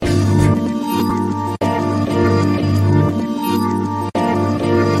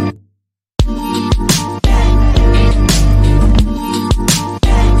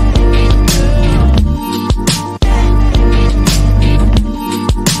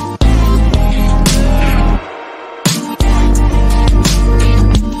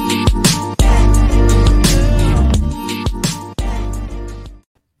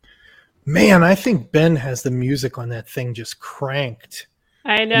Man, I think Ben has the music on that thing just cranked.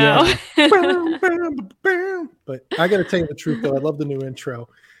 I know. Yeah. But I got to tell you the truth, though. I love the new intro.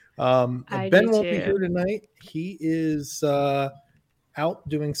 Ben won't be here tonight. He is out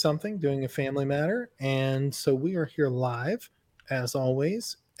doing something, doing a family matter. And so we are here live, as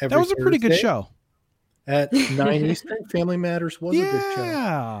always. That was a pretty good show. At 9 Eastern, Family Matters was a good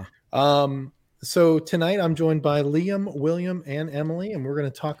show. So tonight I'm joined by Liam, William, and Emily, and we're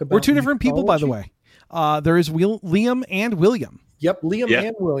going to talk about... We're two different people, by the way. There is Liam and William. Yep, Liam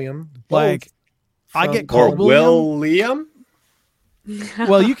and William. Like, I get called William.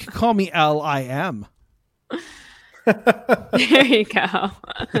 Well, you can call me Lim. There you go.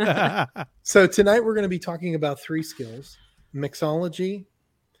 So tonight we're going to be talking about 3 skills: mixology,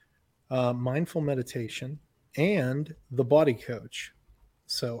 mindful meditation, and the body coach.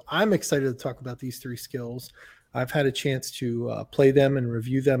 So I'm excited to talk about these 3 skills. I've had a chance to play them and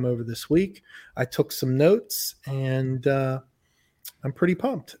review them over this week. I took some notes, and I'm pretty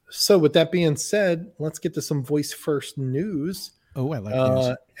pumped. So with that being said, let's get to some voice first news. Oh, I like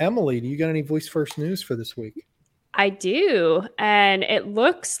news. Emily, do you got any voice first news for this week? I do. And it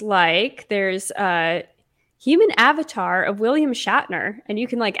looks like there's a human avatar of William Shatner, and you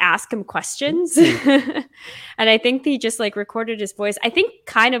can like ask him questions. And I think he just like recorded his voice. I think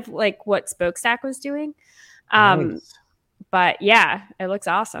kind of like what Spokestack was doing. Nice. But yeah, it looks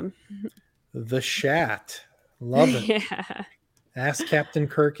awesome. The Shat. Love it. Yeah. Ask Captain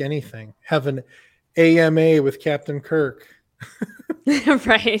Kirk anything. Have an AMA with Captain Kirk.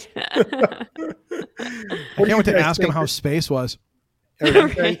 Right. I can't wait to ask him how space was.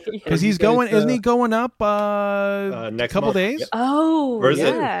 Because he's going, isn't he going up next couple month? days? Yep. Oh, or is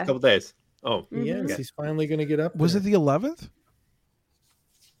it yeah. a couple days? Oh, Yes, he's finally going to get up. Was there. it the 11th?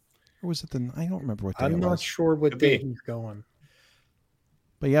 Or was it I don't remember what day I'm it not was. sure what day he's going.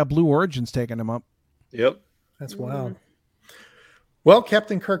 But yeah, Blue Origin's taking him up. Yep. That's wild. Well,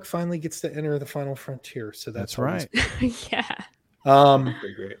 Captain Kirk finally gets to enter the final frontier, so that's right. Yeah.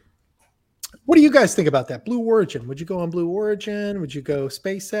 Pretty great. What do you guys think about that? Blue Origin. Would you go on Blue Origin? Would you go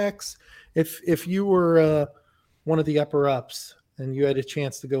SpaceX? If you were one of the upper ups and you had a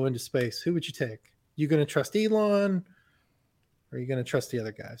chance to go into space, who would you take? You going to trust Elon, or are you going to trust the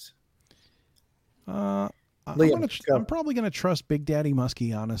other guys? I'm probably going to trust Big Daddy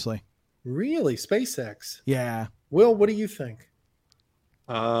Muskie, honestly. Really? SpaceX? Yeah. Will, what do you think?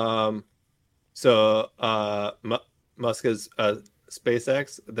 Musk is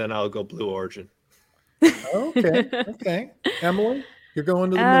SpaceX, then I'll go Blue Origin. Okay. Emily, you're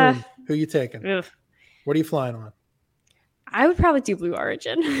going to the moon. Who you taking? Oof. What are you flying on? I would probably do Blue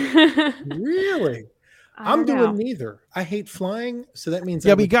Origin. Really? I'm doing neither. I hate flying, so that means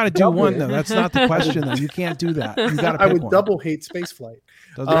but you got to do one though. That's not the question though. You can't do that. You got to pick I would one. double hate space flight.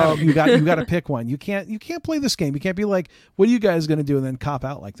 You got to pick one. You can't play this game. You can't be like, what are you guys going to do and then cop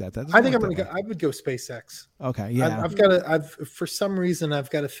out like that. I think I'm going to go. I would go SpaceX. Okay, yeah. I've for some reason I've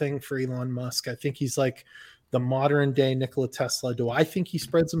got a thing for Elon Musk. I think he's like the modern day Nikola Tesla. Do I think he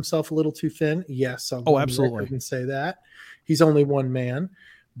spreads himself a little too thin? Yes. Absolutely. I can say that. He's only one man,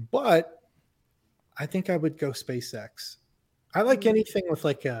 but I think I would go SpaceX. I like anything with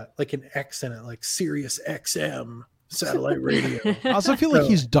like an X in it, like Sirius XM satellite radio. I also feel like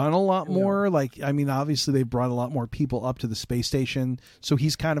he's done a lot more. Like, I mean, obviously they brought a lot more people up to the space station, so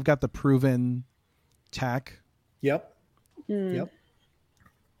he's kind of got the proven tech. Yep.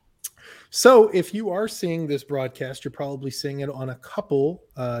 So if you are seeing this broadcast, you're probably seeing it on a couple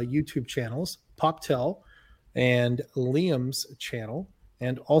YouTube channels, PopTel and Liam's channel,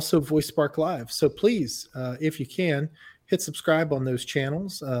 and also Voice Spark Live. So please, if you can, hit subscribe on those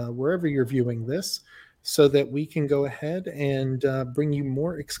channels, wherever you're viewing this, so that we can go ahead and bring you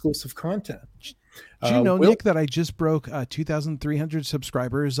more exclusive content. Did you know, Nick, that I just broke 2,300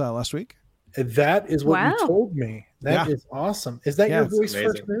 subscribers last week? That is what you told me. That is awesome. Is that your voice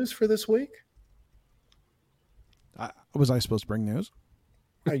first news for this week? Was I supposed to bring news?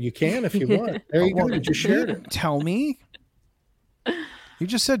 You can if you want. There you go. You just shared it. Tell me. You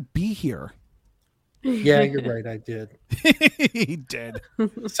just said be here. Yeah, you're right. I did. He did.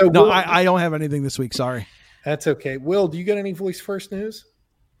 So no, Will, I don't have anything this week. Sorry. That's okay. Will, do you got any voice first news?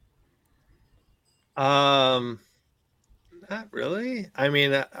 Not really. I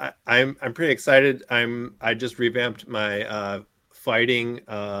mean, I'm pretty excited. I just revamped my fighting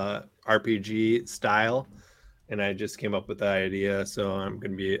RPG style, and I just came up with the idea. So I'm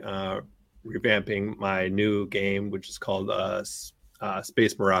going to be revamping my new game, which is called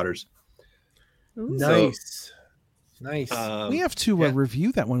Space Marauders. Ooh. Nice. We have to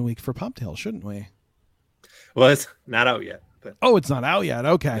review that one week for PopTale, shouldn't we? Well, it's not out yet. But it's not out yet.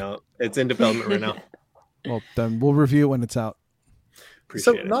 Okay. No, It's in development right now. Well, then we'll review it when it's out.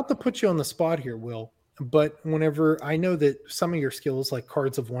 So not to put you on the spot here, Will, but whenever I know that some of your skills like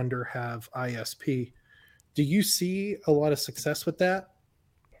Cards of Wonder have ISP, do you see a lot of success with that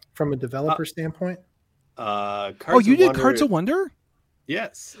from a developer standpoint? You did Cards of Wonder?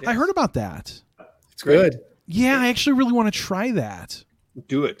 Yes. I heard about that. It's good. Yeah, I actually really want to try that.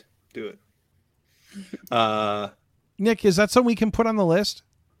 Do it. Nick, is that something we can put on the list?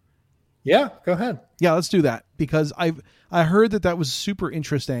 Yeah, go ahead. Yeah, let's do that because I heard that was super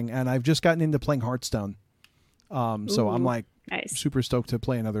interesting, and I've just gotten into playing Hearthstone. So I'm like super stoked to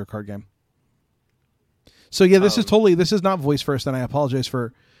play another card game. So yeah, this is not voice first, and I apologize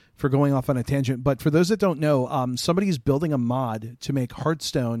for going off on a tangent. But for those that don't know, somebody's building a mod to make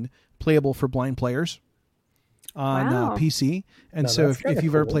Hearthstone playable for blind players on PC. And so if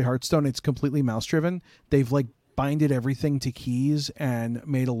you've ever played Hearthstone, it's completely mouse driven. They've like binded everything to keys and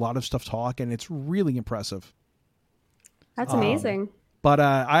made a lot of stuff talk, and it's really impressive. That's amazing. But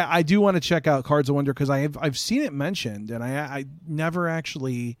I do want to check out Cards of Wonder because I've seen it mentioned, and I never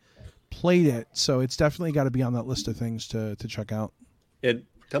actually played it, so it's definitely got to be on that list of things to check out.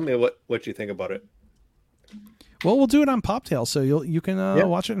 Tell me what you think about it. Well, we'll do it on Poptail, so you can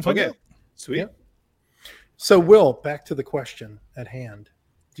watch it and find out. Sweet. Yeah. So, Will, back to the question at hand.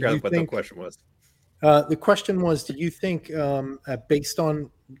 The question was? The question was, do you think, based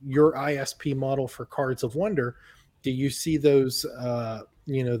on your ISP model for Cards of Wonder, do you see those,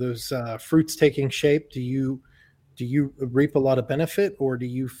 fruits taking shape? Do you reap a lot of benefit, or do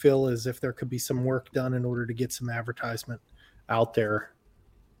you feel as if there could be some work done in order to get some advertisement out there?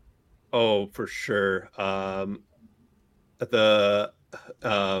 Oh, for sure.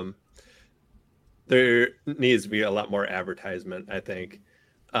 There needs to be a lot more advertisement, I think.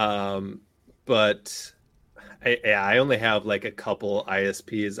 But I only have like a couple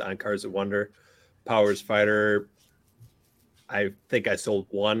ISPs on Cards of Wonder. Powers Fighter, I think I sold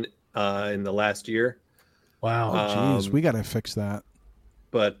one in the last year. Wow. Jeez, we got to fix that.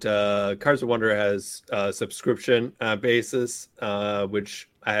 But Cards of Wonder has a subscription basis, which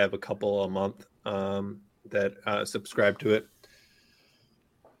I have a couple a month that subscribe to it.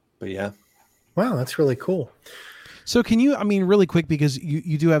 But yeah. Wow, that's really cool. So can you, really quick, because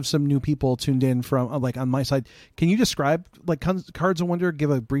you do have some new people tuned in from, like on my side, can you describe like Cards of Wonder, give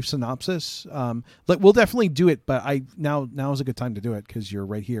a brief synopsis? We'll definitely do it, but now is a good time to do it because you're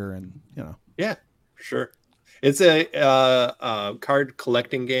right here and, Yeah, sure. It's a card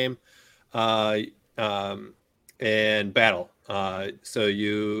collecting game and battle. So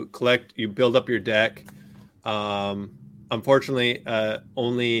you build up your deck. Unfortunately,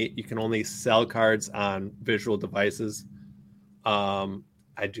 you can only sell cards on visual devices.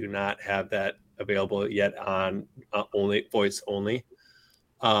 I do not have that available yet on only voice only.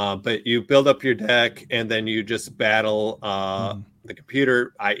 But you build up your deck and then you just battle the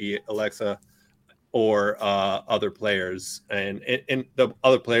computer, i.e. Alexa, or other players. And the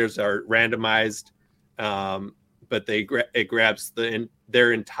other players are randomized, but it grabs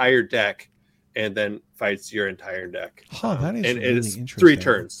their entire deck and then fights your entire deck. That is really interesting.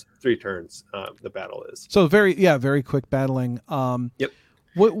 Three turns. The battle is. So very quick battling. Yep.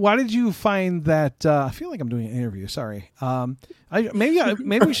 Why did you find that? I feel like I'm doing an interview. Sorry.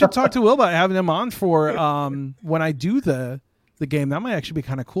 Maybe we should talk to Will about having him on for when I do the game. That might actually be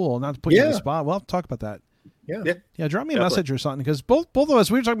kind of cool. Not to put you on the spot. We'll have to talk about that. Yeah. Drop me a message or something because both of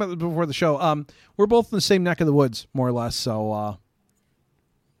us. We were talking about this before the show. We're both in the same neck of the woods, more or less. So.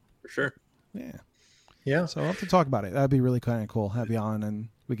 For sure. Yeah. So I'll have to talk about it. That'd be really kind of cool. Have you on and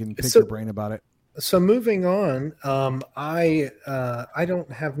we can pick your brain about it. So moving on, I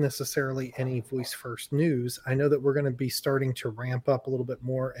don't have necessarily any voice first news. I know that we're going to be starting to ramp up a little bit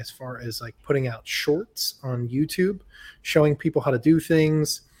more as far as like putting out shorts on YouTube, showing people how to do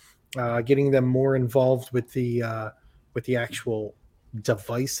things, getting them more involved with the actual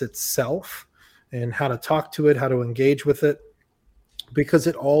device itself and how to talk to it, how to engage with it. Because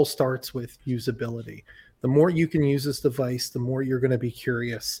it all starts with usability. The more you can use this device, the more you're going to be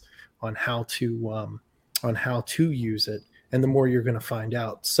curious on how to use it, and the more you're going to find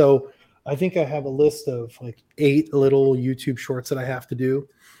out. So I think I have a list of like 8 little YouTube shorts that I have to do,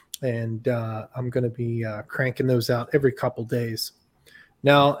 and I'm going to be cranking those out every couple days.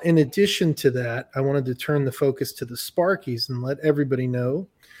 Now, in addition to that, I wanted to turn the focus to the Sparkies and let everybody know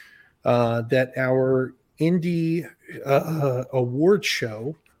that our Indie award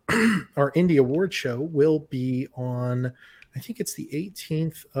show, our Indie award show will be on, I think it's the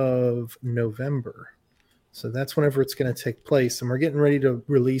 18th of November. So that's whenever it's going to take place. And we're getting ready to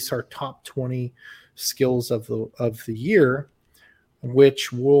release our top 20 skills of the year.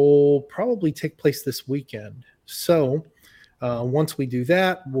 which will probably take place this weekend. So once we do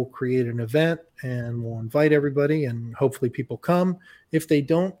that, we'll create an event and we'll invite everybody, and hopefully people come. If they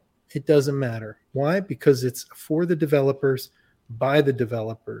don't, it doesn't matter. Why? Because it's for the developers, by the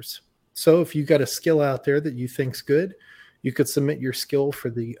developers. So if you got a skill out there that you think's good, you could submit your skill for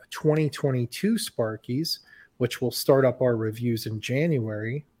the 2022 Sparkies, which will start up our reviews in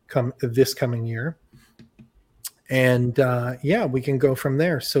January this coming year. And we can go from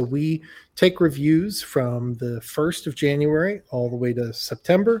there. So we take reviews from the 1st of January all the way to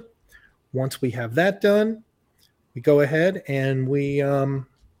September. Once we have that done, we go ahead and we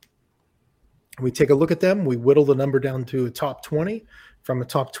take a look at them. We whittle the number down to a top 20. From a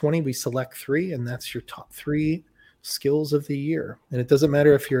top 20, we select 3, and that's your top 3 skills of the year. And it doesn't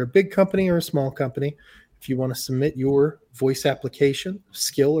matter if you're a big company or a small company. If you want to submit your voice application,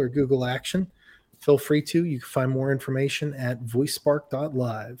 skill, or Google action, feel free to. You can find more information at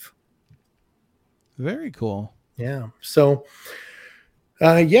voicespark.live. Very cool. Yeah. So,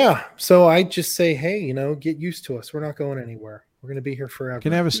 So I just say, hey, get used to us. We're not going anywhere. We're going to be here forever.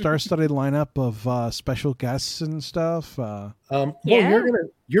 Can I have a star-studded lineup of special guests and stuff?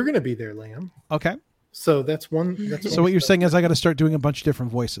 You're gonna be there, Liam. Okay. So that's one. So what you're saying is I got to start doing a bunch of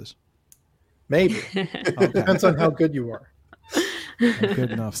different voices. Maybe. Depends on how good you are.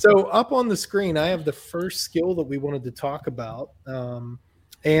 Good enough. So up on the screen, I have the first skill that we wanted to talk about,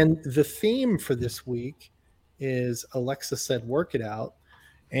 and the theme for this week is Alexa said, "Work it out."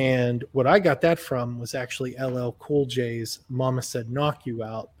 And what I got that from was actually LL Cool J's Mama Said Knock You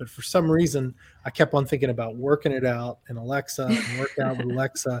Out. But for some reason, I kept on thinking about working it out and Alexa and work out with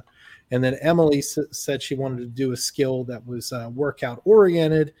Alexa. And then Emily said she wanted to do a skill that was workout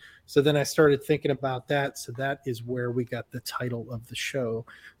oriented. So then I started thinking about that. So that is where we got the title of the show.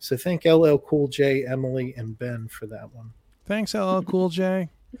 So thank LL Cool J, Emily, and Ben for that one. Thanks, LL Cool J.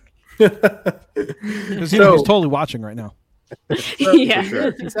 He's totally watching right now. Yeah,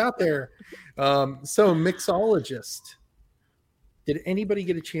 sure. He's out there. So Mixologist. Did anybody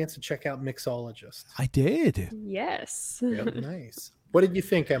get a chance to check out Mixologist? I did. Yes. Yep, nice. What did you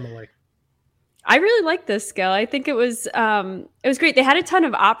think, Emily? I really liked this skill. I think it was great. They had a ton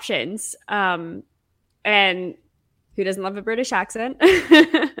of options. And who doesn't love a British accent?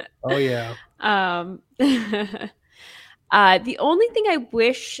 Oh yeah. The only thing I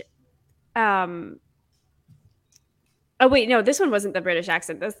wish oh wait, no, this one wasn't the British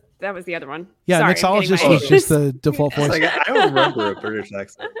accent. That was the other one. Yeah, Mixologist was just the default voice. I don't remember a British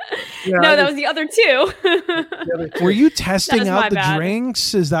accent. Yeah, no, that was the other two. Were you testing out the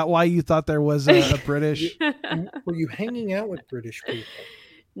drinks? Is that why you thought there was a British? Were you hanging out with British people?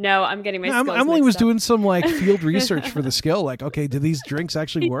 No, I'm getting my skills Emily was up. doing some field research for the skill. Okay, do these drinks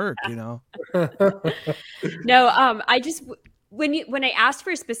actually work? No, I just when I asked for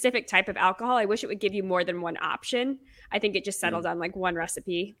a specific type of alcohol, I wish it would give you more than one option. I think it just settled on one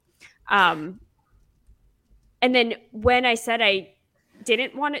recipe. And then when I said I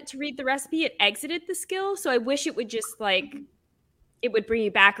didn't want it to read the recipe, it exited the skill. So I wish it would just it would bring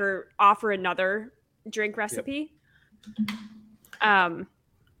you back or offer another drink recipe. Yep.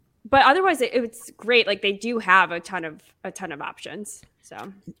 But otherwise it's great. They do have a ton of options.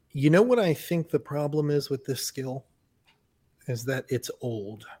 So, you know what I think the problem is with this skill is that it's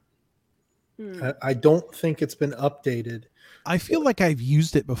old. I don't think it's been updated. I feel like I've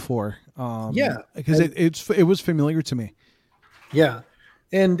used it before. Yeah, because it was familiar to me. Yeah,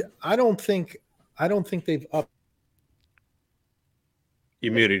 and I don't think they've up.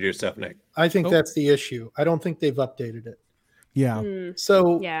 You muted yourself, Nick. I think that's the issue. I don't think they've updated it. Yeah.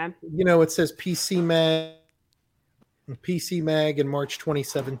 So it says PC Mag in March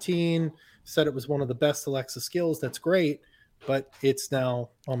 2017 said it was one of the best Alexa skills. That's great. But it's now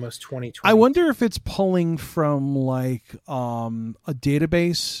almost 2020. I wonder if it's pulling from a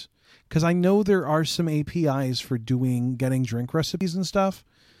database, because I know there are some APIs for getting drink recipes and stuff.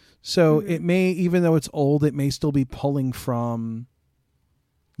 So it may, even though it's old, it may still be pulling from,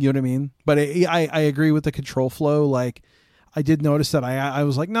 you know what I mean? But I agree with the control flow. I did notice that I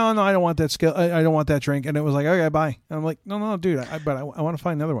was like, no, I don't want that skill. I don't want that drink. And it was like, okay, bye. And I'm like, no, dude, but I want to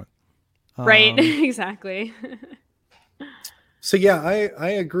find another one. Right. Exactly. So yeah, I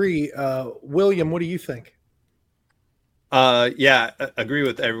agree. William, what do you think? Yeah, I agree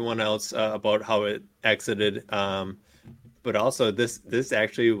with everyone else about how it exited. But also this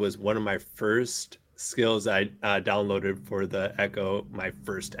actually was one of my first skills I downloaded for the Echo, my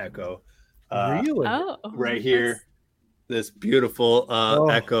first Echo. Really? Right here, this beautiful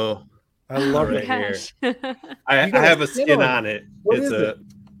Echo. I love right it. Here. I have a skin on it. What it's is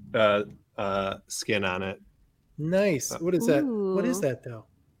a skin on it. Nice. What is that? Ooh. What is that though?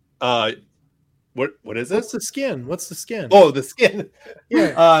 What is this? What's the skin? What's the skin? Oh, the skin.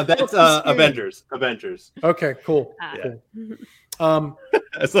 Yeah. That's Avengers. Okay, cool. Yeah. Cool.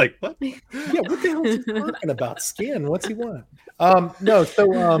 It's like, what? Yeah, what the hell is he talking about? Skin. What's he want? No,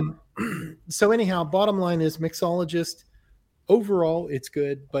 so anyhow, bottom line is Mixologist, overall it's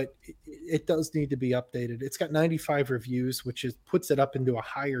good, but it does need to be updated. It's got 95 reviews, which puts it up into a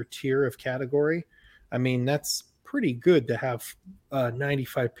higher tier of category. I mean, that's pretty good to have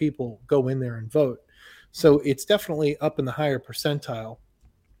 95 people go in there and vote. So it's definitely up in the higher percentile.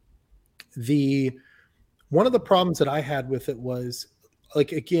 One of the problems that I had with it was,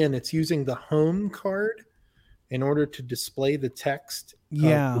 like, again, it's using the home card in order to display the text of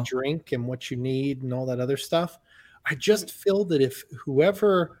the drink and what you need and all that other stuff. I just feel that if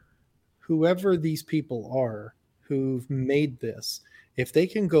whoever these people are who've made this, if they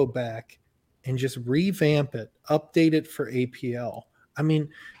can go back and just revamp it, update it for APL. I mean,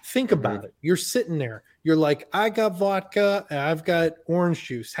 think about it. You're sitting there. You're like, I got vodka and I've got orange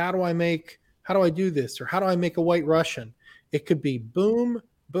juice. How do I do this? Or how do I make a White Russian? It could be boom,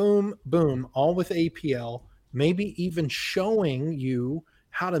 boom, boom, all with APL, maybe even showing you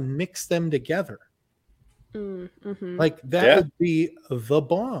how to mix them together. Mm-hmm. Like that would be the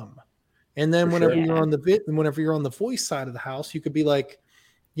bomb. And then whenever you're on the voice side of the house, you could be like,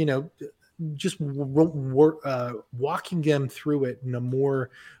 just walking them through it in a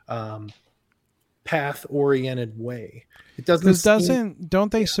more path-oriented way. It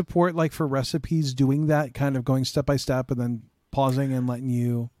don't they support, like, for recipes doing that, kind of going step by step and then pausing and letting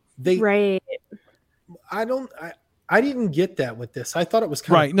you right. I didn't get that with this. I thought it was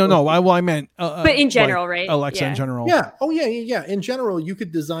kind of no. I meant but in general, like right? Alexa in general. Yeah. Oh yeah. In general, you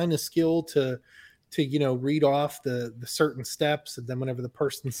could design a skill to read off the certain steps, and then whenever the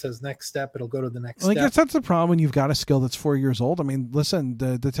person says next step, it'll go to the next step. That's the problem when you've got a skill that's 4 years old. I mean, listen,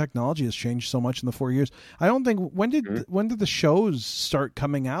 the technology has changed so much in the 4 years. I don't think when did the shows start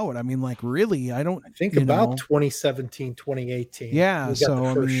coming out? I mean, like, really, I think about 2017, 2018. Yeah, we got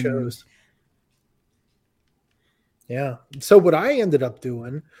the first shows. Yeah. So what I ended up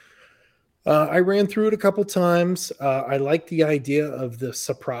doing, I ran through it a couple times. I like the idea of the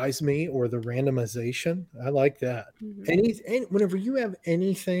surprise me or the randomization. I like that. Mm-hmm. Whenever you have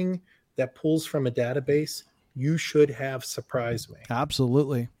anything that pulls from a database, you should have surprise me.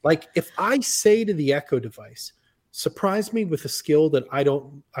 Absolutely. Like if I say to the Echo device, surprise me with a skill that I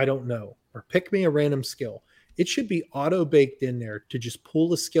don't know, or pick me a random skill, it should be auto baked in there to just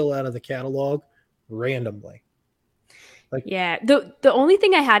pull a skill out of the catalog randomly. Like, yeah. The only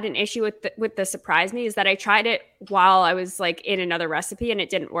thing I had an issue with the surprise me is that I tried it while I was like in another recipe and it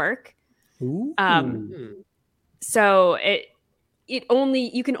didn't work. Ooh. So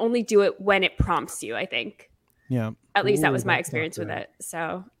you can only do it when it prompts you, I think. Yeah. At least that was my experience with it.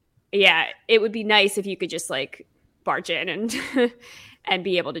 So yeah, it would be nice if you could just like barge in and and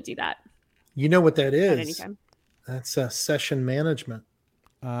be able to do that. You know what that is? At any time. That's session management.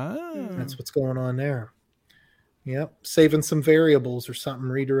 That's what's going on there. Yep, saving some variables or something,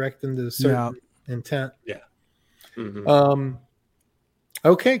 redirecting to a certain intent. Yeah. Mm-hmm.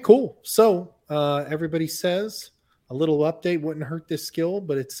 Okay, cool. So everybody says a little update wouldn't hurt this skill,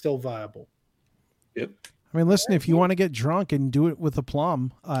 but it's still viable. Yep. I mean, listen, if you want to get drunk and do it with a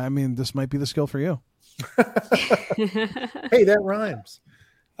plum, I mean, this might be the skill for you. Hey, that rhymes.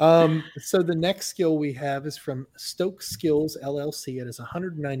 So the next skill we have is from Stoke Skills LLC. It has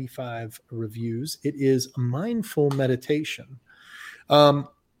 195 reviews. It is mindful meditation.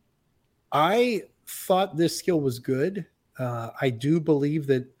 I thought this skill was good. I do believe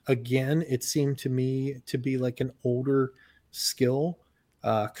that, again, it seemed to me to be like an older skill,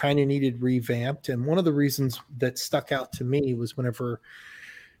 kind of needed revamped. And one of the reasons that stuck out to me was whenever,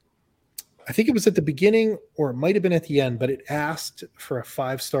 I think it was at the beginning or it might have been at the end, but it asked for a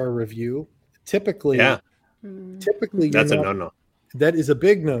 5-star review. Typically, that's a no-no. That is a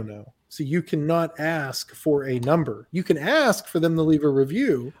big no-no. So you cannot ask for a number. You can ask for them to leave a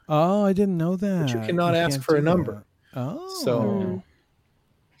review. Oh, I didn't know that. But you cannot ask for a number. That. Oh. So,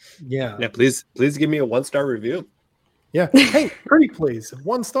 yeah. Yeah, please give me a 1-star review. Yeah. Hey, pretty please.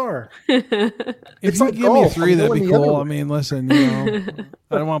 1 star. If you give me 3, that'd be cool. I mean, listen, I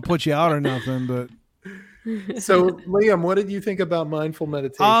don't want to put you out or nothing, but. So, Liam, what did you think about mindful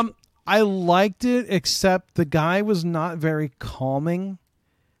meditation? I liked it, except the guy was not very calming.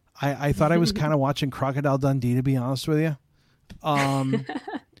 I thought I was kind of watching Crocodile Dundee, to be honest with you.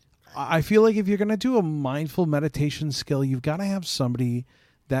 I feel like if you're going to do a mindful meditation skill, you've got to have somebody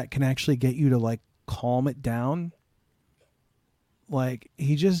that can actually get you to like calm it down. Like,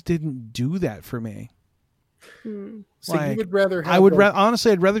 he just didn't do that for me. So like, you would rather have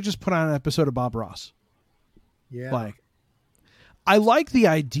honestly, I'd rather just put on an episode of Bob Ross. Yeah. Like, I like the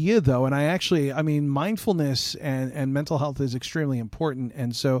idea though. And I mean, mindfulness and mental health is extremely important.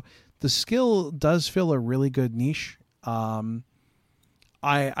 And so the skill does fill a really good niche. I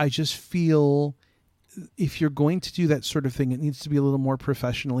just feel if you're going to do that sort of thing, it needs to be a little more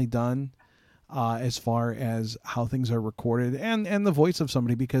professionally done. As far as how things are recorded and the voice of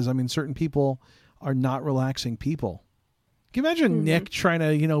somebody, because I mean, certain people are not relaxing people. Can you imagine Nick trying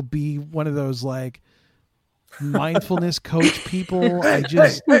to, be one of those like mindfulness coach people? Hey,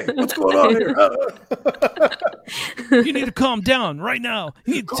 what's going on here? You need to calm down right now.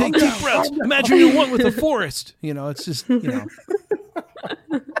 You need to take deep breaths. Imagine you're one with the forest. It's just, I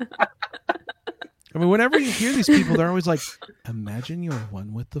mean, whenever you hear these people, they're always like, imagine you're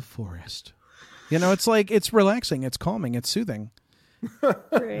one with the forest. It's like, it's relaxing, it's calming, it's soothing.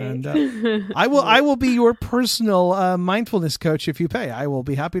 And I will be your personal mindfulness coach if you pay. I will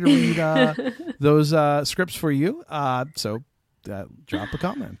be happy to read those scripts for you. So drop a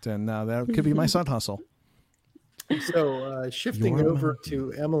comment, and that could be my side hustle. So shifting over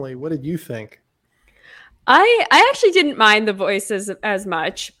to Emily, what did you think? I actually didn't mind the voices as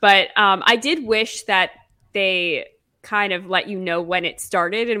much, but I did wish that they kind of let you know when it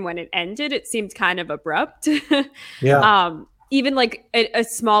started and when it ended. It seemed kind of abrupt. Yeah. Even like a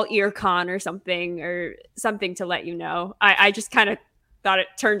small ear con or something to let you know. I just kind of thought it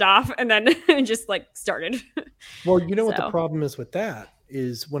turned off and then it just like started. Well, what the problem is with that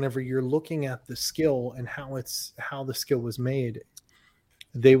is whenever you're looking at the skill and how the skill was made,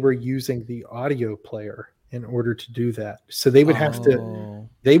 they were using the audio player in order to do that. So they would have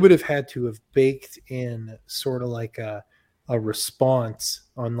to have baked in sort of like a response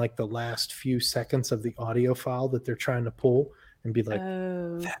on like the last few seconds of the audio file that they're trying to pull and be like,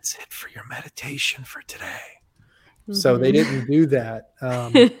 that's it for your meditation for today. So they didn't do that.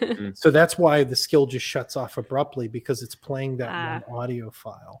 So that's why the skill just shuts off abruptly, because it's playing that one audio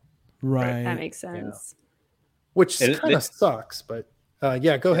file. Right. That makes sense. Yeah. Which kind of sucks, but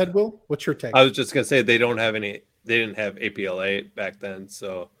go ahead, Will. What's your take? I was just going to say they didn't have APLA back then.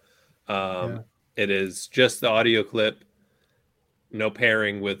 So it is just the audio clip, no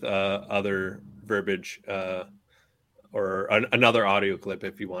pairing with other verbiage or another audio clip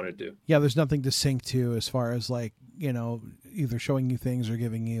if you wanted to. Yeah, there's nothing to sync to as far as like, either showing you things or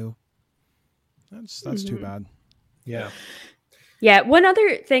giving you. That's too bad. Yeah. Yeah. One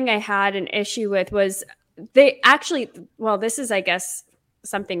other thing I had an issue with was they actually, well, this is, I guess,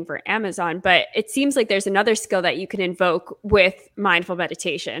 something for Amazon, but it seems like there's another skill that you can invoke with mindful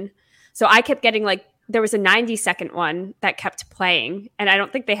meditation. So I kept getting like, there was a 90-second one that kept playing, and I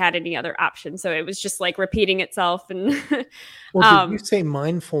don't think they had any other option. So it was just like repeating itself. And well, did you say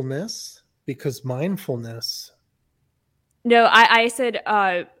mindfulness? Because mindfulness. No, I said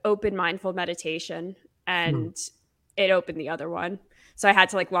open mindful meditation, and it opened the other one. So I had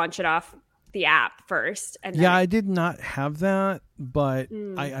to like launch it off the app first. And then I did not have that, but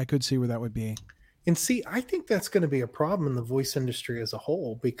I could see where that would be. And see, I think that's going to be a problem in the voice industry as a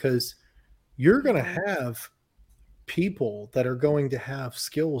whole, because you're going to have people that are going to have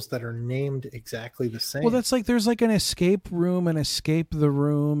skills that are named exactly the same. Well, that's like, there's like an escape room and escape the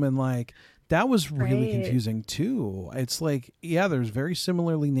room. And like, that was really confusing too. It's like, there's very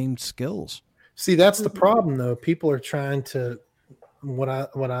similarly named skills. See, that's the problem though. People are trying to, what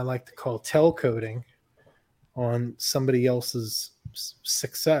I like to call tailcoding on somebody else's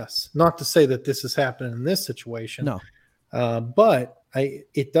success. Not to say that this is happening in this situation. No. But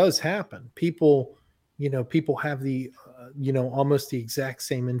it does happen. People have the, almost the exact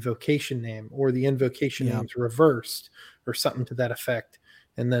same invocation name, or the invocation name's reversed or something to that effect.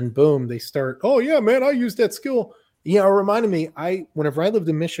 And then boom, they start, oh yeah, man, I used that skill. It reminded me, whenever I lived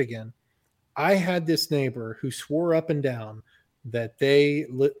in Michigan, I had this neighbor who swore up and down that they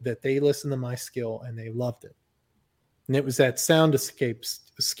listened to my skill and they loved it. And it was that sound escape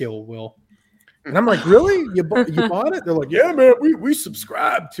skill, Will. And I'm like, really? You bought it? They're like, yeah, man, we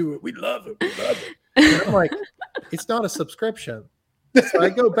subscribe to it. We love it. And I'm like, it's not a subscription. So I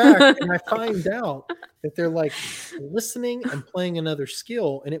go back and I find out that they're like listening and playing another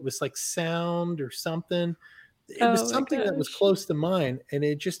skill. And it was like sound or something. It was something that was close to mine. And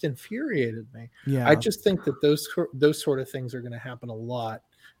it just infuriated me. Yeah. I just think that those sort of things are going to happen a lot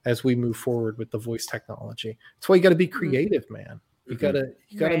as we move forward with the voice technology. That's why you got to be creative, man. You gotta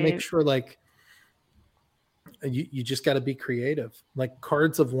make sure, like, you just got to be creative. Like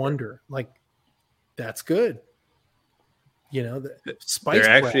Cards of Wonder, like that's good. The Spice. There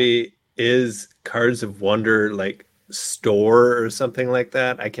actually is Cards of Wonder like store or something like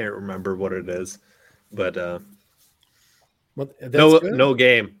that. I can't remember what it is, but good. no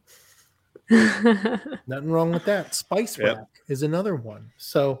game. Nothing wrong with that. Spice rack is another one.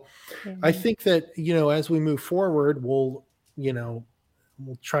 So I think that, as we move forward, we'll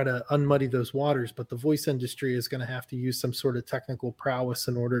try to unmuddy those waters, but the voice industry is going to have to use some sort of technical prowess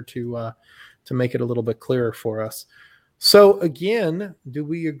in order to make it a little bit clearer for us. So again, do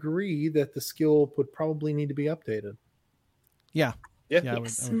we agree that the skill would probably need to be updated? Yeah. Yes. I would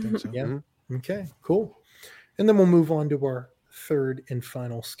think so. Yeah. Mm-hmm. Okay, cool. And then we'll move on to our third and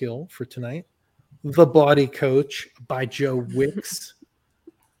final skill for tonight, the Body Coach by Joe Wicks.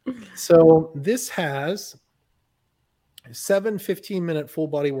 So this has 7 15-minute full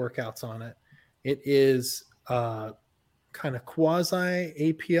body workouts on it. It is kind of quasi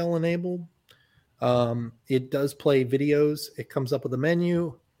APL enabled. It does play videos. It comes up with a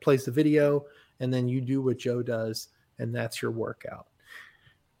menu, plays the video, and then you do what Joe does, and that's your workout.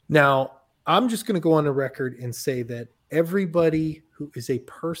 Now, I'm just going to go on the record and say that everybody who is a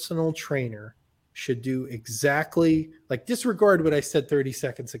personal trainer should do exactly, like, disregard what I said 30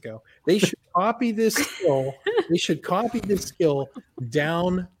 seconds ago. They should copy this skill. They should copy this skill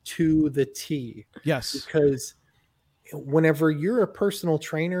down to the T. Yes. Because whenever you're a personal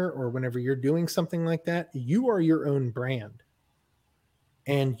trainer or whenever you're doing something like that, you are your own brand.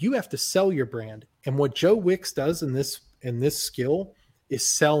 And you have to sell your brand. And what Joe Wicks does in this skill is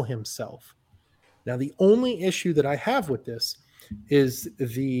sell himself. Now, the only issue that I have with this is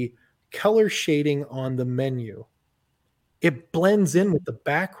the color shading on the menu. It blends in with the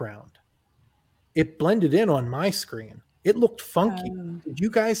background. It blended in on my screen. It looked funky. Did you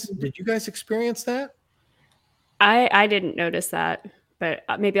guys experience that? I didn't notice that, but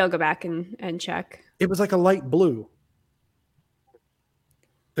maybe I'll go back and check. It was like a light blue.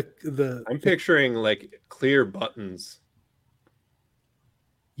 I'm picturing like clear buttons.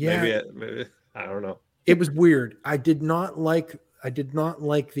 Yeah. Maybe I don't know. It was weird. I did not like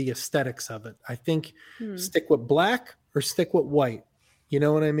the aesthetics of it. I think stick with black or stick with white. You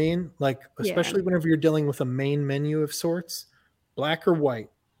know what I mean? Like, especially whenever you're dealing with a main menu of sorts, black or white.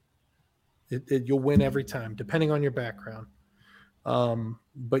 You'll win every time, depending on your background.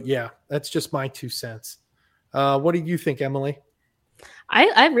 But yeah, that's just my 2 cents. What do you think, Emily?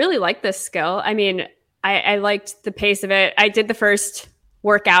 I really like this skill. I mean, I liked the pace of it. I did the first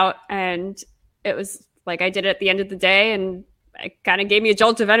workout and it was like I did it at the end of the day and it kind of gave me a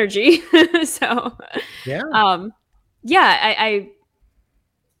jolt of energy. So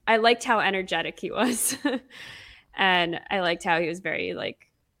I liked how energetic he was. And I liked how he was very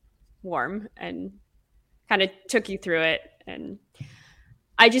like warm and kind of took you through it. And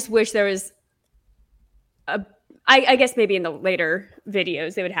I just wish there was I guess maybe in the later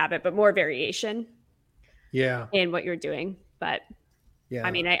videos they would have it, but more variation in what you're doing. But I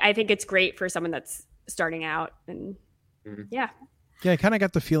mean, I think it's great for someone that's starting out and I kind of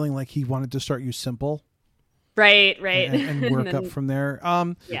got the feeling like he wanted to start you simple. Right. And work up from there.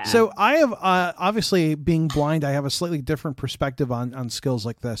 So I have, obviously being blind, I have a slightly different perspective on skills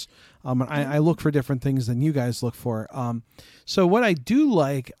like this. I look for different things than you guys look for. So what I do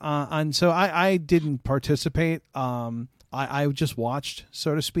like, I didn't participate. I just watched,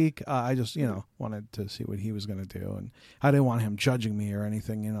 so to speak. I just, wanted to see what he was going to do. And I didn't want him judging me or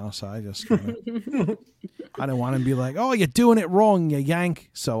anything, so I just kind of, I didn't want him to be like, oh, you're doing it wrong, you yank.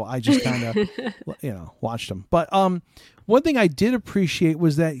 So I just kind of, watched him. But one thing I did appreciate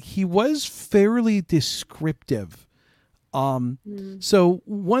was that he was fairly descriptive. So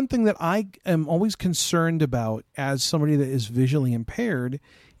one thing that I am always concerned about as somebody that is visually impaired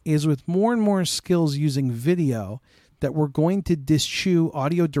is with more and more skills using video, that we're going to dischew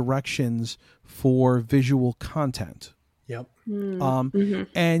audio directions for visual content. Yep.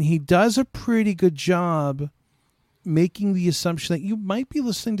 And he does a pretty good job making the assumption that you might be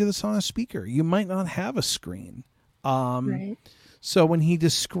listening to this on a speaker. You might not have a screen. Right. So when he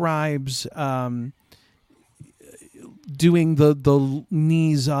describes doing the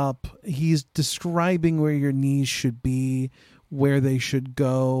knees up, he's describing where your knees should be, where they should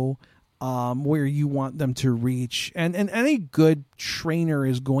go, where you want them to reach. And any good trainer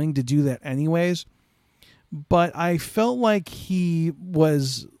is going to do that anyways. But I felt like he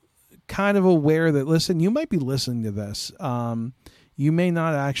was kind of aware that, listen, you might be listening to this. You may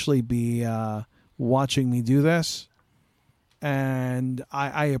not actually be watching me do this. And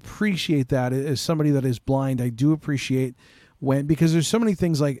I appreciate that. As somebody that is blind, I do appreciate because there's so many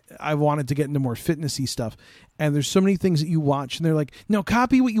things, like I wanted to get into more fitnessy stuff, and there's so many things that you watch and they're like, no,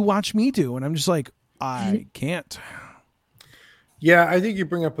 copy what you watch me do. And I'm just like, I can't. Yeah, I think you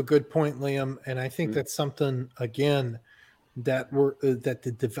bring up a good point, Liam. And I think that's something, again, that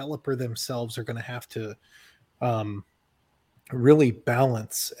the developer themselves are going to have to really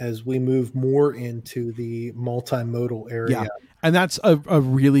balance as we move more into the multimodal area. Yeah. And that's a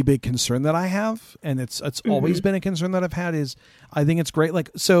really big concern that I have. And it's always been a concern that I've had is I think it's great.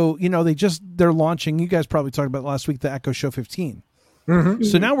 Like, so, they're launching, you guys probably talked about last week, the Echo Show 15. Mm-hmm.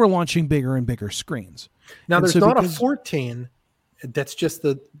 So now we're launching bigger and bigger screens. Now there's not a 14. That's just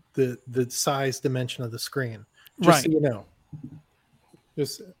the size dimension of the screen. Just so you know.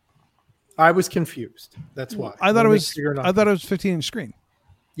 I was confused. That's why. I thought it was 15-inch screen.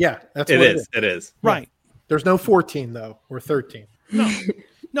 Yeah, that's what it is. It is. Right. There's no 14 though, or 13.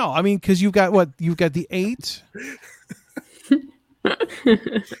 No, I mean, because you've got the 8.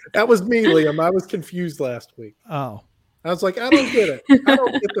 That was me, Liam. I was confused last week. Oh. I was like, I don't get it. I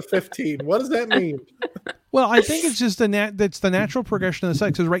don't get the 15. What does that mean? Well, I think it's just that's the natural progression of the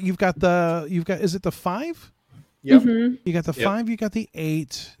size. Because right, you've got is it the 5? Yep. Mm-hmm. You got the 5. You got the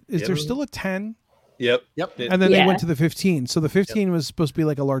 8. Is there still a 10? Yep. And then they went to the 15. So the 15 was supposed to be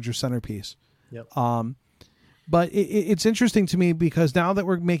like a larger centerpiece. Yep. But it's interesting to me because now that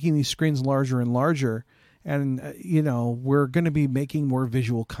we're making these screens larger and larger, and we're going to be making more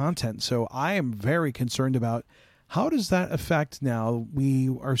visual content. So I am very concerned about how does that affect now? We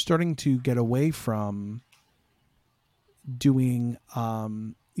are starting to get away from doing,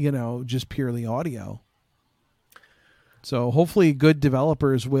 just purely audio. So hopefully good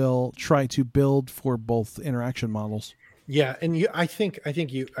developers will try to build for both interaction models. Yeah. And I think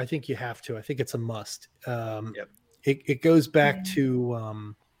you have to. I think it's a must. It goes back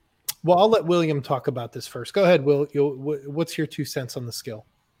to, well, I'll let William talk about this first. Go ahead, Will. What's your 2 cents on the skill?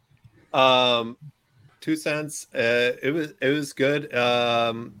 2 cents. It was good.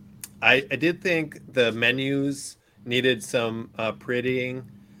 I did think the menus needed some prettying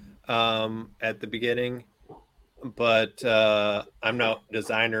at the beginning, but I'm not a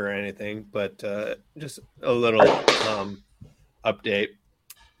designer or anything. But just a little update.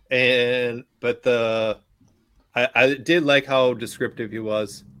 But I did like how descriptive he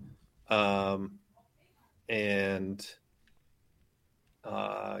was.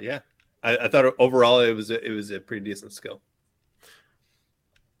 I thought overall it was a pretty decent skill.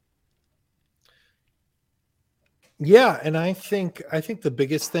 Yeah, and I think the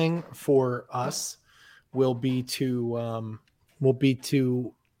biggest thing for us will be to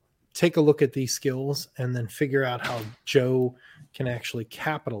take a look at these skills and then figure out how Joe can actually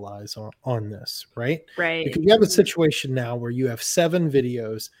capitalize on this, right? Right. Because you have a situation now where you have 7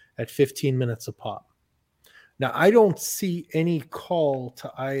 videos at 15 minutes a pop. Now, I don't see any call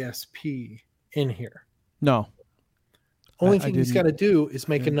to ISP in here. No. Only thing he's got to do is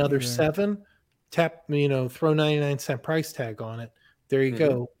make another 7, tap, throw 99-cent price tag on it. There you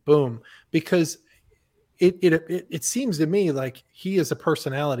go. Boom. Because it seems to me like he is a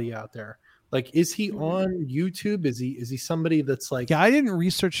personality out there. Like, is he on YouTube? Is he somebody that's like... Yeah, I didn't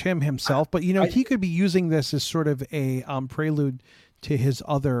research him himself, but he could be using this as sort of a prelude to his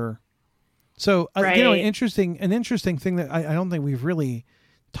other... So, right. An interesting thing that I don't think we've really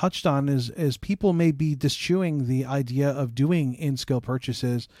touched on is people may be eschewing the idea of doing in-skill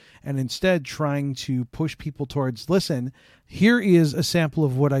purchases and instead trying to push people towards, listen, here is a sample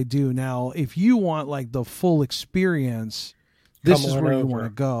of what I do. Now, if you want like the full experience, this is where you want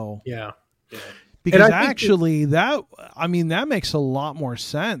to go. Yeah. Because actually that makes a lot more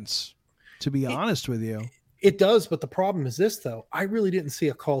sense, to be honest with you. It does, but the problem is this, though. I really didn't see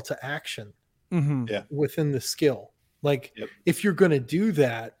a call to action within the skill. Like, if you're going to do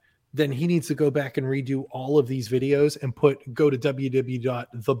that, then he needs to go back and redo all of these videos and go to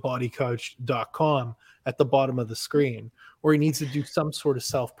www.thebodycoach.com at the bottom of the screen, or he needs to do some sort of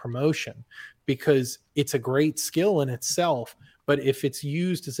self-promotion, because it's a great skill in itself. But if it's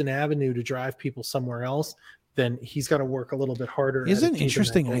used as an avenue to drive people somewhere else, then he's got to work a little bit harder. It's an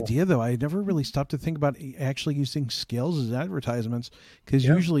interesting idea, though. I never really stopped to think about actually using skills as advertisements, because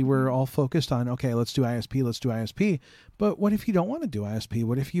usually we're all focused on, okay, let's do ISP. But what if you don't want to do ISP?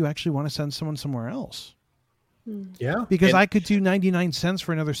 What if you actually want to send someone somewhere else? Yeah. Because I could do 99 cents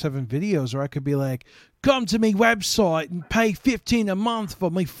for another 7 videos, or I could be like, come to my website and pay $15 a month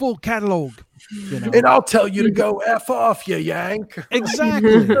for my full catalog. And I'll tell you to go F off, you yank.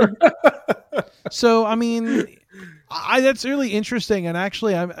 Exactly. So, I mean, that's really interesting. And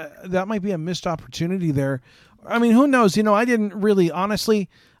actually, that might be a missed opportunity there. I mean, who knows? I didn't really, honestly,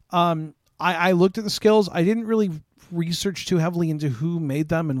 I looked at the skills. I didn't really research too heavily into who made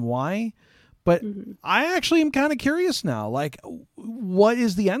them and why. But I actually am kind of curious now. Like, what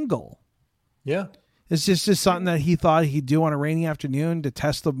is the end goal? Yeah. It's just something that he thought he'd do on a rainy afternoon to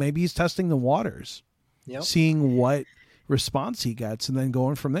test maybe he's testing the waters. Yep. Seeing what response he gets, and then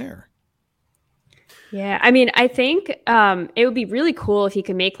going from there. Yeah, I mean, I think it would be really cool if he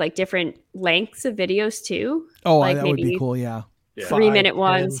could make like different lengths of videos too. Oh, like that would be cool. Yeah. 3-minute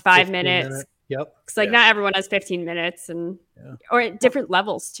ones, 5 minutes. Yep. Because like not everyone has 15 minutes, and or at different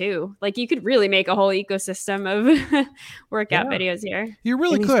levels too. Like you could really make a whole ecosystem of workout videos here. You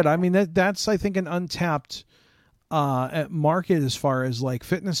really could. I mean, that's I think an untapped market as far as like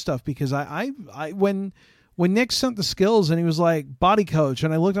fitness stuff, because I when Nick sent the skills and he was like body coach,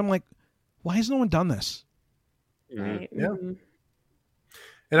 and I looked, I'm like, why has no one done this? Right. Yeah. Mm-hmm.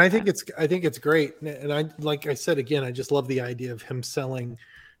 And I think it's great. And I, like I said, again, I just love the idea of him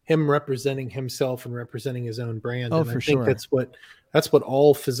representing himself and representing his own brand. Oh, and for I think sure. That's what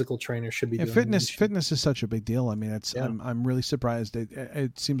all physical trainers should be doing. Fitness is such a big deal. I mean, I'm really surprised.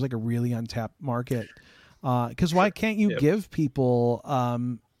 It seems like a really untapped market. Because why can't you give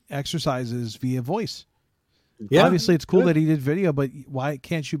people exercises via voice? Yeah, obviously it's cool that he did video, but why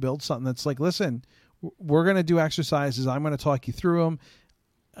can't you build something that's like, listen, we're going to do exercises. I'm going to talk you through them.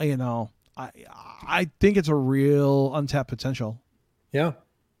 You know, I think it's a real untapped potential. Yeah,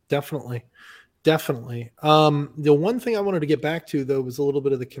 definitely. The one thing I wanted to get back to though was a little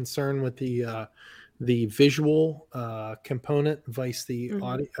bit of the concern with the visual component, vice the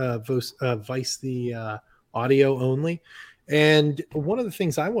audio only. And one of the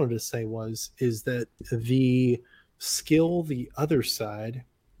things I wanted to say is that the skill, the other side,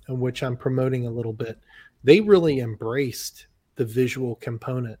 which I'm promoting a little bit, they really embraced the visual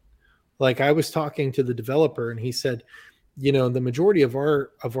component. Like I was talking to the developer and he said, you know, the majority of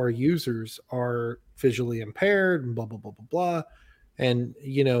our users are visually impaired and blah, blah, blah, blah, blah. And,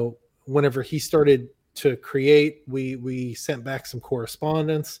 you know, whenever he started to create, we sent back some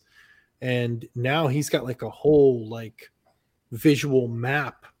correspondence, and now he's got like a whole like visual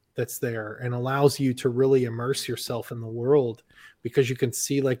map that's there and allows you to really immerse yourself in the world, because you can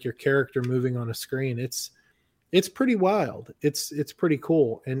see like your character moving on a screen. It's pretty wild. It's pretty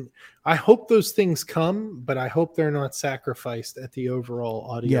cool. And I hope those things come, but I hope they're not sacrificed at the overall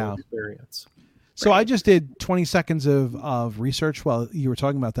audio experience. So I just did 20 seconds of research while you were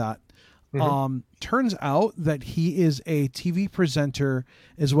talking about that. Mm-hmm. Turns out that he is a TV presenter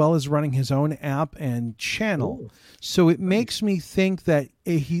as well as running his own app and channel. Ooh. So it makes me think that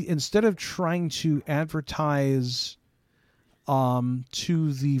he, instead of trying to advertise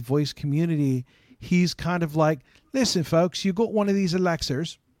to the voice community, he's kind of like, listen, folks, you got one of these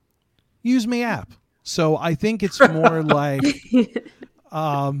Alexas, use my app. So I think it's more like,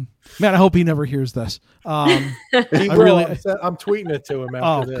 man, I hope he never hears this. He will. I'm tweeting it to him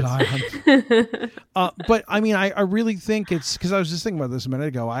after this. God. But I mean, I really think it's, because I was just thinking about this a minute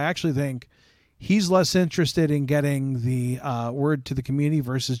ago. I actually think he's less interested in getting the word to the community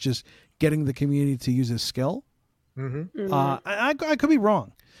versus just getting the community to use his skill. Mm-hmm. I could be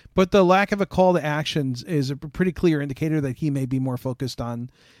wrong, but the lack of a call to actions is a pretty clear indicator that he may be more focused on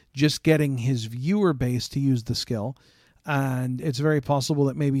just getting his viewer base to use the skill. And it's very possible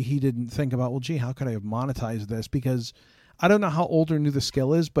that maybe he didn't think about, well, gee, how could I have monetized this? Because I don't know how old or new the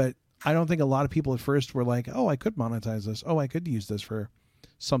skill is, but I don't think a lot of people at first were like, oh, I could monetize this. Oh, I could use this for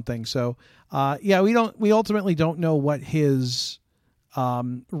something. So, we ultimately don't know what his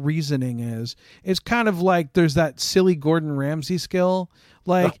reasoning is. It's kind of like there's that silly Gordon Ramsay skill.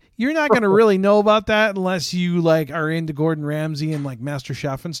 Like you're not going to really know about that unless you like are into Gordon Ramsay and like Master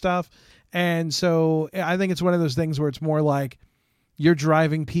Chef and stuff. And so I think it's one of those things where it's more like you're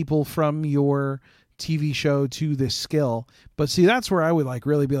driving people from your TV show to this skill. But see, that's where I would like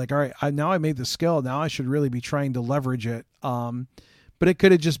really be like, all right, now I made the skill. Now I should really be trying to leverage it. But it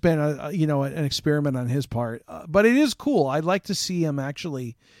could have just been an experiment on his part. But it is cool. I'd like to see him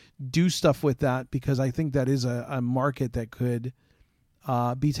actually do stuff with that, because I think that is a market that could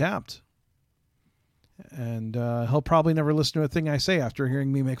be tapped. And he'll probably never listen to a thing I say after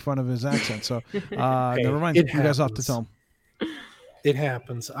hearing me make fun of his accent. So never mind. You guys have to tell him. It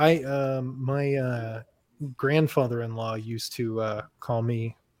happens. My grandfather-in-law used to call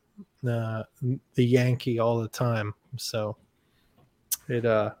me the Yankee all the time. So it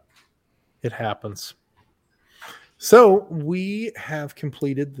happens. So we have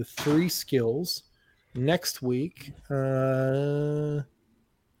completed the 3 skills. Next week,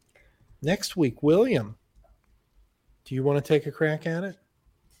 William, do you want to take a crack at it?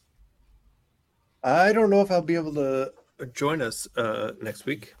 I don't know if I'll be able to join us next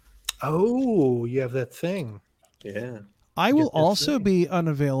week. Oh, you have that thing. Yeah. I will also be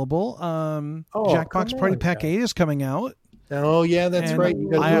unavailable. Jackbox Party Pack 8 is coming out. Oh, yeah, that's right.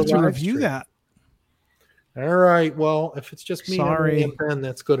 I have to review that. All right. Well, if it's just me Sorry. and Ben,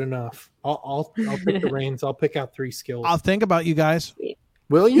 that's good enough. I'll take the reins. I'll pick out 3 skills. I'll think about you guys.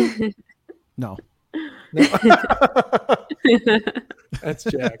 Will you? No. That's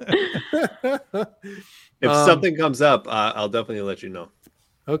Jack. If something comes up, I'll definitely let you know.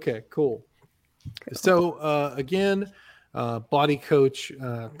 Okay, cool. So again, Body Coach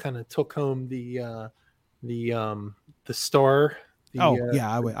kind of took home the star. I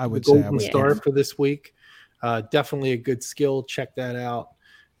would say golden star for this week. Definitely a good skill. Check that out.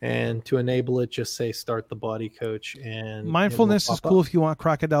 And to enable it, just say start the Body Coach. And mindfulness is cool if you want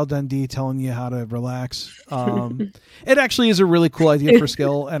Crocodile Dundee telling you how to relax. It actually is a really cool idea for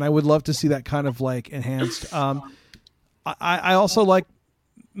skill, and I would love to see that kind of like enhanced. I also like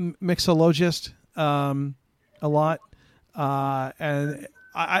Mixologist a lot. And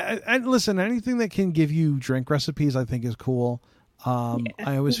I listen, anything that can give you drink recipes, I think is cool.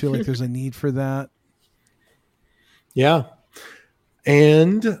 I always feel like there's a need for that. Yeah.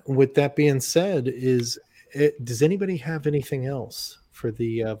 And with that being said, does anybody have anything else for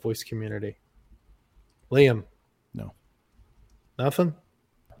the voice community? Liam? No. Nothing?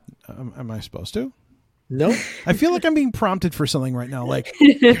 Am I supposed to? No. I feel like I'm being prompted for something right now. Like,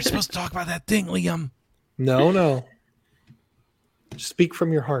 you're supposed to talk about that thing, Liam. No. Speak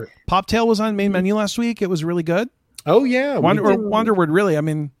from your heart. Poptail was on main menu last week. It was really good. Oh, yeah. Wanderword, really. I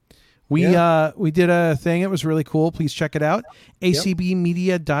mean, we did a thing. It was really cool. Please check it out.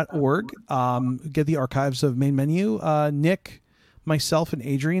 acbmedia.org. Get the archives of main menu. Nick, myself, and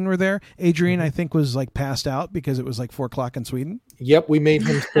Adrian were there. Adrian, I think, was like passed out because it was like 4:00 in Sweden. Yep, we made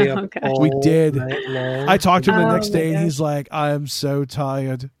him stay up all We did. night long. I talked to him the next day, and he's like, "I'm so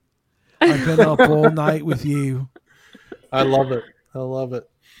tired. I've been up all night with you." I love it.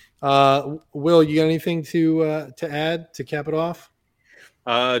 Will, you got anything to add to cap it off?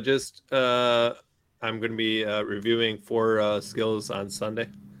 I'm going to be reviewing 4 skills on Sunday.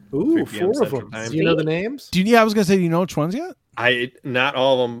 Ooh, 4 of them. Do you know the names? I was going to say, do you know which ones yet? Not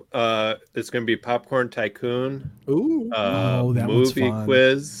all of them. It's going to be Popcorn Tycoon. Ooh. That movie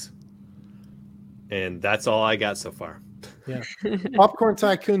quiz. And that's all I got so far. Yeah. Popcorn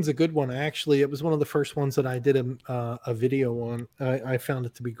Tycoon's a good one. Actually, it was one of the first ones that I did a video on. I found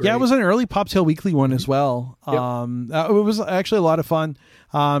it to be great. Yeah, it was an early Poptail Weekly one as well. Yep. It was actually a lot of fun.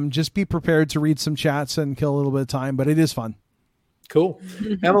 Just be prepared to read some chats and kill a little bit of time, but it is fun. Cool.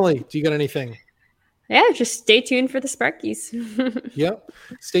 Emily, do you got anything? Yeah, just stay tuned for the Sparkies. Yep.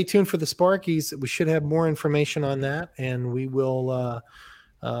 Stay tuned for the Sparkies. We should have more information on that, and we will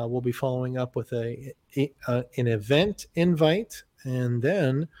we'll be following up with an event invite and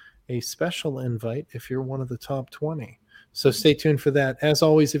then a special invite if you're one of the top 20. So stay tuned for that. As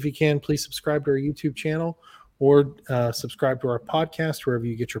always, if you can, please subscribe to our YouTube channel or subscribe to our podcast wherever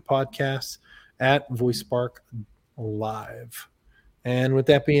you get your podcasts at Voice Spark Live. And with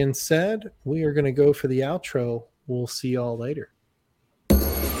that being said, we are going to go for the outro. We'll see y'all later.